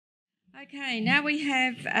Okay, now we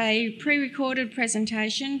have a pre-recorded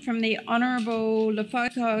presentation from the Honourable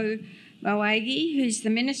Lefoko Moagi, who's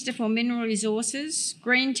the Minister for Mineral Resources,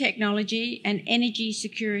 Green Technology and Energy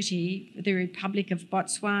Security for the Republic of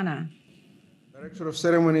Botswana. Director of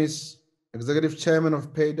Ceremonies, Executive Chairman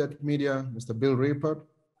of Paid Media, Mr. Bill Riepert,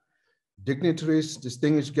 dignitaries,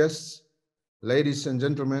 distinguished guests, ladies and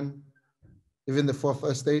gentlemen, even the Fourth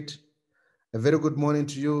Estate, a very good morning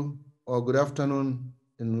to you, or good afternoon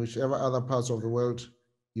in whichever other parts of the world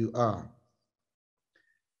you are.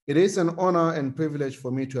 It is an honor and privilege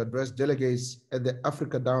for me to address delegates at the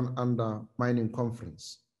Africa Down Under Mining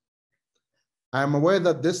Conference. I am aware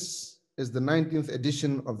that this is the 19th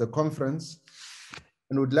edition of the conference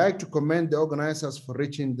and would like to commend the organizers for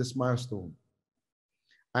reaching this milestone.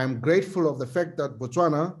 I am grateful of the fact that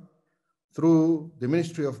Botswana, through the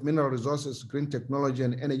Ministry of Mineral Resources, Green Technology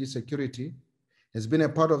and Energy Security, has been a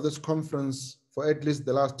part of this conference for at least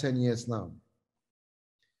the last 10 years now.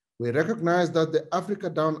 We recognize that the Africa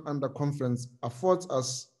Down Under Conference affords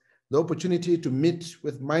us the opportunity to meet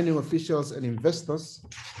with mining officials and investors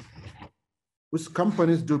whose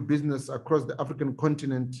companies do business across the African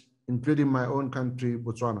continent, including my own country,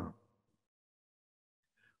 Botswana.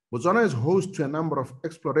 Botswana is host to a number of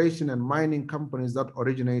exploration and mining companies that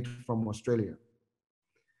originate from Australia.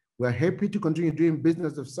 We are happy to continue doing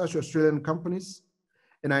business with such Australian companies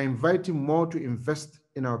and are inviting more to invest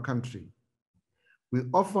in our country. We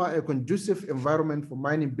offer a conducive environment for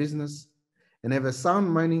mining business and have a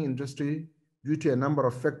sound mining industry due to a number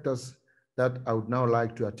of factors that I would now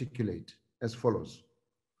like to articulate as follows.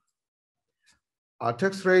 Our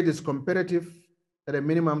tax rate is competitive at a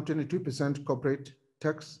minimum 22% corporate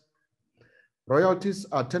tax. Royalties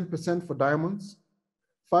are 10% for diamonds,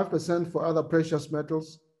 5% for other precious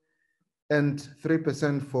metals, and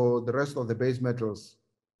 3% for the rest of the base metals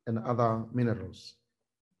and other minerals.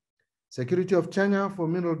 Security of tenure for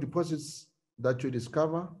mineral deposits that you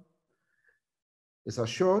discover is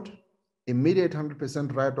assured, immediate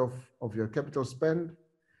 100% write-off of your capital spend,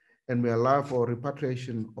 and we allow for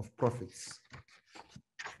repatriation of profits.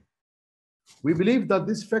 We believe that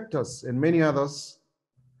these factors and many others,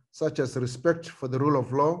 such as respect for the rule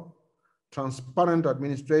of law, transparent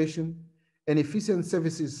administration, and efficient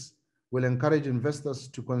services will encourage investors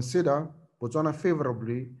to consider Botswana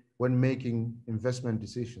favorably when making investment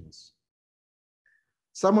decisions.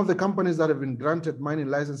 Some of the companies that have been granted mining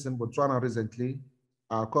license in Botswana recently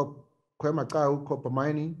are Kwemakau Copper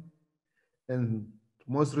Mining, and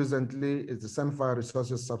most recently is the Sunfire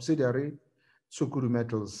Resources subsidiary, Tsukuru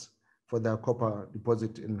Metals, for their copper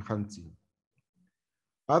deposit in Hansi.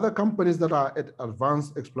 Other companies that are at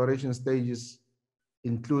advanced exploration stages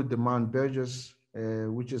include the Mount Burgess,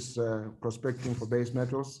 which is prospecting for base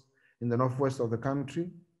metals in the northwest of the country,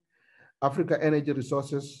 Africa Energy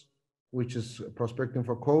Resources, which is prospecting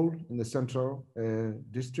for coal in the central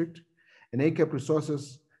district, and ACAP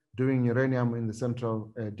Resources doing uranium in the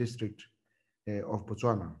central district of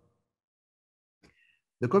Botswana.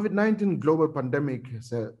 The COVID-19 global pandemic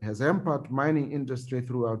has hampered mining industry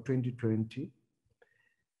throughout 2020,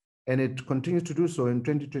 and it continues to do so in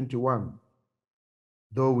 2021,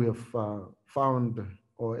 though we have found,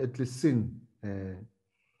 or at least seen,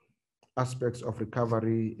 aspects of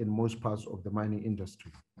recovery in most parts of the mining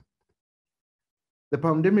industry. The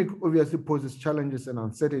pandemic obviously poses challenges and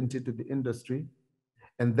uncertainty to the industry,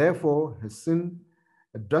 and therefore has seen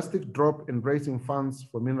a drastic drop in raising funds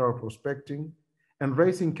for mineral prospecting and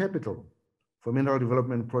raising capital for mineral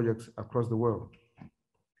development projects across the world.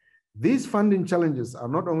 These funding challenges are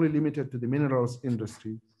not only limited to the minerals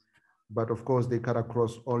industry, but of course they cut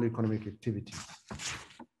across all economic activities.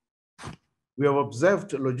 We have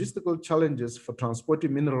observed logistical challenges for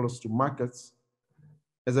transporting minerals to markets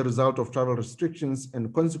as a result of travel restrictions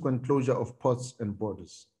and consequent closure of ports and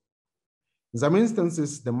borders. In some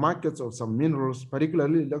instances, the markets of some minerals,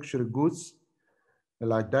 particularly luxury goods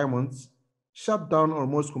like diamonds, shut down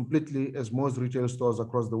almost completely as most retail stores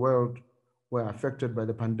across the world were affected by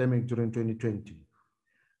the pandemic during 2020,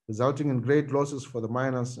 resulting in great losses for the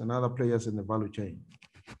miners and other players in the value chain.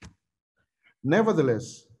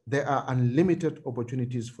 Nevertheless, there are unlimited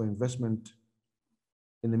opportunities for investment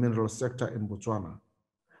in the mineral sector in Botswana,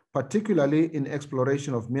 particularly in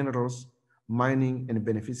exploration of minerals, mining, and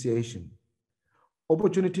beneficiation.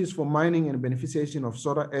 Opportunities for mining and beneficiation of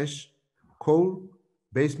soda ash, coal,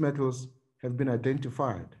 base metals have been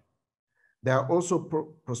identified. There are also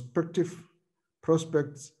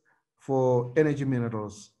prospects for energy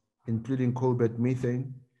minerals, including coal-bed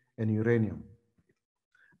methane and uranium.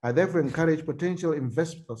 I therefore encourage potential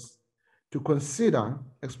investors to consider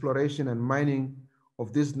exploration and mining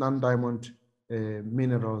of these non-diamond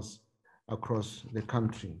minerals across the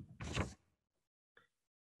country.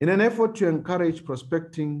 In an effort to encourage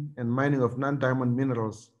prospecting and mining of non-diamond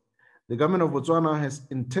minerals, the government of Botswana has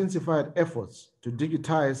intensified efforts to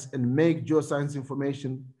digitize and make geoscience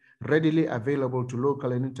information readily available to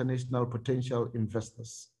local and international potential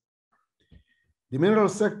investors. The mineral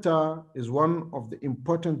sector is one of the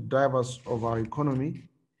important drivers of our economy,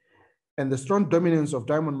 and the strong dominance of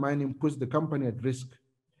diamond mining puts the company at risk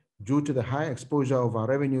due to the high exposure of our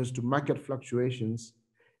revenues to market fluctuations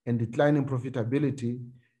and declining profitability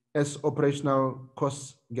as operational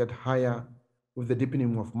costs get higher with the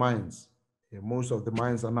deepening of mines. Most of the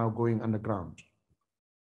mines are now going underground.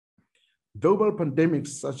 Global pandemics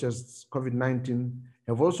such as COVID-19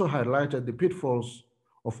 have also highlighted the pitfalls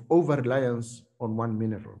of over-reliance on one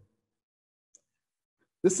mineral.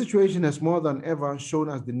 This situation has more than ever shown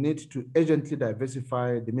us the need to urgently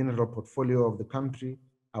diversify the mineral portfolio of the country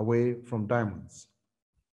away from diamonds.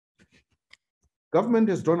 Government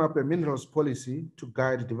has drawn up a minerals policy to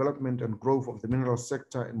guide development and growth of the mineral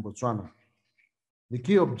sector in Botswana. The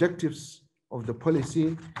key objectives of the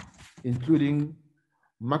policy, including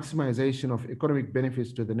maximization of economic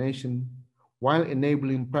benefits to the nation while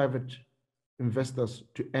enabling private investors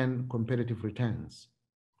to earn competitive returns.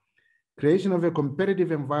 Creation of a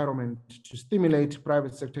competitive environment to stimulate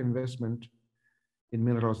private sector investment in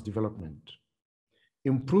minerals development.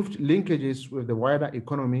 Improved linkages with the wider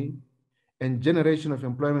economy and generation of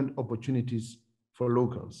employment opportunities for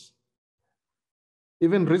locals.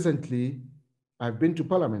 Even recently, I've been to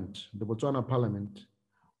Parliament, the Botswana Parliament,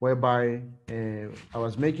 whereby I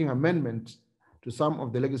was making amendments to some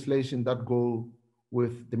of the legislation that go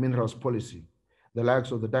with the minerals policy, the likes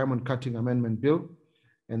of the Diamond Cutting Amendment Bill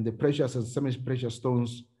and the Precious and Semi-Precious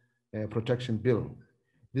Stones Protection Bill.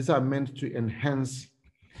 These are meant to enhance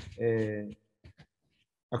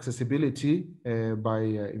accessibility by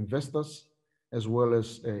investors, as well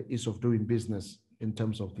as ease of doing business in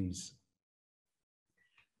terms of these.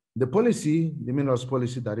 The policy, the minerals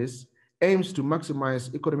policy that is, aims to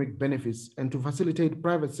maximize economic benefits and to facilitate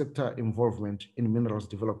private sector involvement in minerals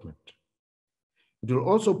development. It will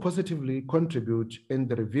also positively contribute in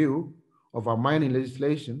the review of our mining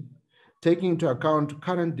legislation, taking into account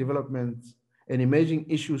current developments and emerging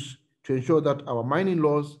issues to ensure that our mining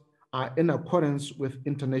laws are in accordance with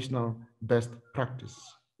international best practice.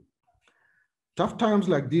 Tough times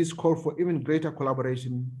like these call for even greater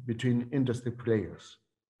collaboration between industry players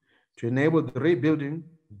to enable the rebuilding,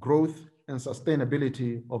 growth, and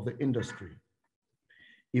sustainability of the industry.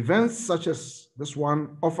 Events such as this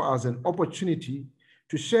one offer us an opportunity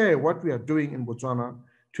to share what we are doing in Botswana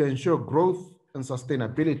to ensure growth and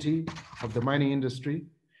sustainability of the mining industry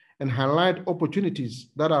and highlight opportunities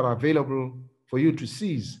that are available for you to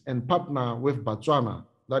seize and partner with Botswana,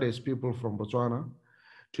 that is people from Botswana,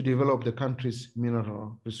 to develop the country's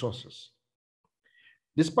mineral resources.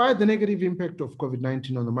 Despite the negative impact of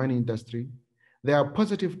COVID-19 on the mining industry, there are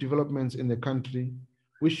positive developments in the country,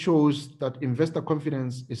 which shows that investor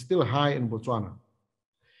confidence is still high in Botswana.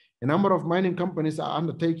 A number of mining companies are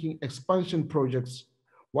undertaking expansion projects,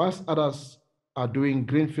 whilst others are doing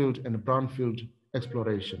greenfield and brownfield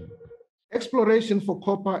exploration. Exploration for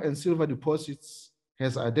copper and silver deposits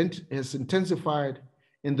has intensified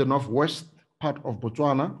in the northwest part of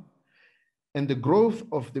Botswana, and the growth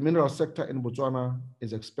of the mineral sector in Botswana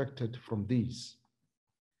is expected from these.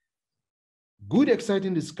 Good,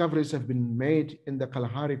 exciting discoveries have been made in the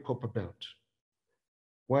Kalahari Copper Belt,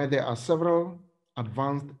 where there are several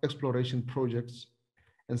advanced exploration projects,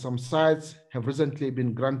 and some sites have recently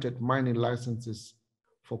been granted mining licenses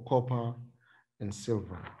for copper and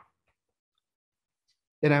silver.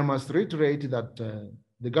 And I must reiterate that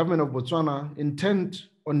the government of Botswana, intent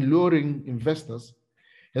on luring investors,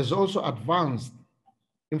 has also advanced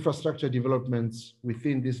infrastructure developments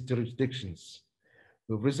within these jurisdictions.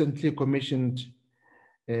 We've recently commissioned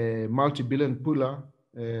a multi-billion puller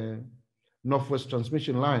Northwest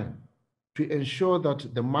Transmission Line to ensure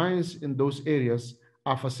that the mines in those areas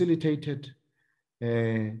are facilitated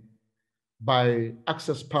by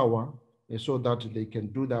access power so that they can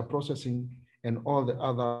do their processing and all the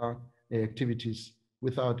other activities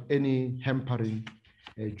without any hampering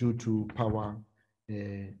due to power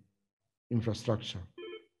infrastructure.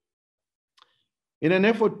 In an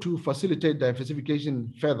effort to facilitate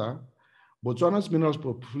diversification further, Botswana's minerals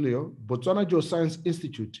portfolio, Botswana Geoscience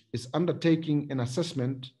Institute is undertaking an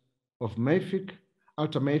assessment of mafic,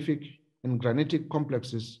 ultramafic, and granitic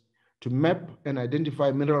complexes to map and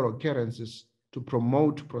identify mineral occurrences to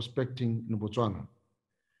promote prospecting in Botswana.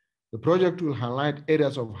 The project will highlight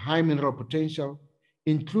areas of high mineral potential,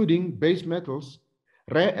 including base metals,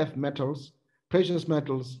 rare earth metals, precious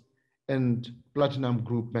metals, and platinum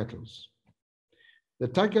group metals. The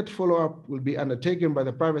target follow-up will be undertaken by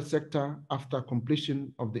the private sector after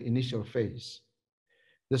completion of the initial phase.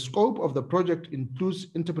 The scope of the project includes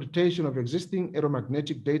interpretation of existing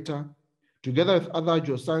aeromagnetic data together with other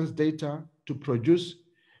geoscience data to produce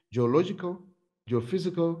geological,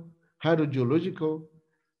 geophysical, hydrogeological,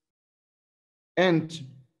 and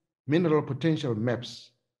mineral potential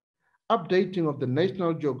maps, updating of the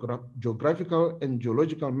National Geographical and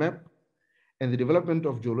Geological Map, and the development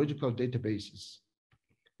of geological databases.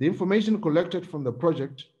 The information collected from the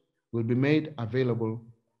project will be made available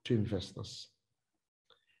to investors.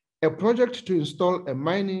 A project to install a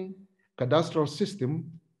mining cadastral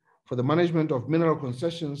system for the management of mineral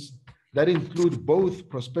concessions that include both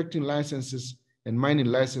prospecting licenses and mining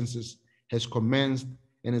licenses has commenced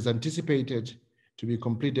and is anticipated to be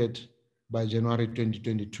completed by January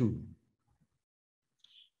 2022.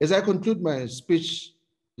 As I conclude my speech,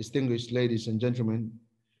 distinguished ladies and gentlemen,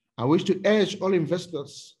 I wish to urge all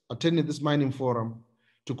investors attending this mining forum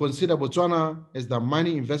to consider Botswana as their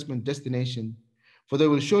mining investment destination, for they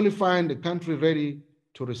will surely find the country ready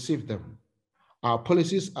to receive them. Our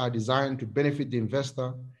policies are designed to benefit the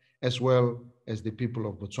investor as well as the people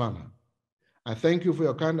of Botswana. I thank you for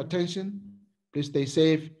your kind attention. Please stay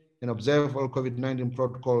safe and observe all COVID-19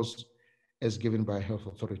 protocols as given by health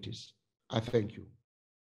authorities. I thank you.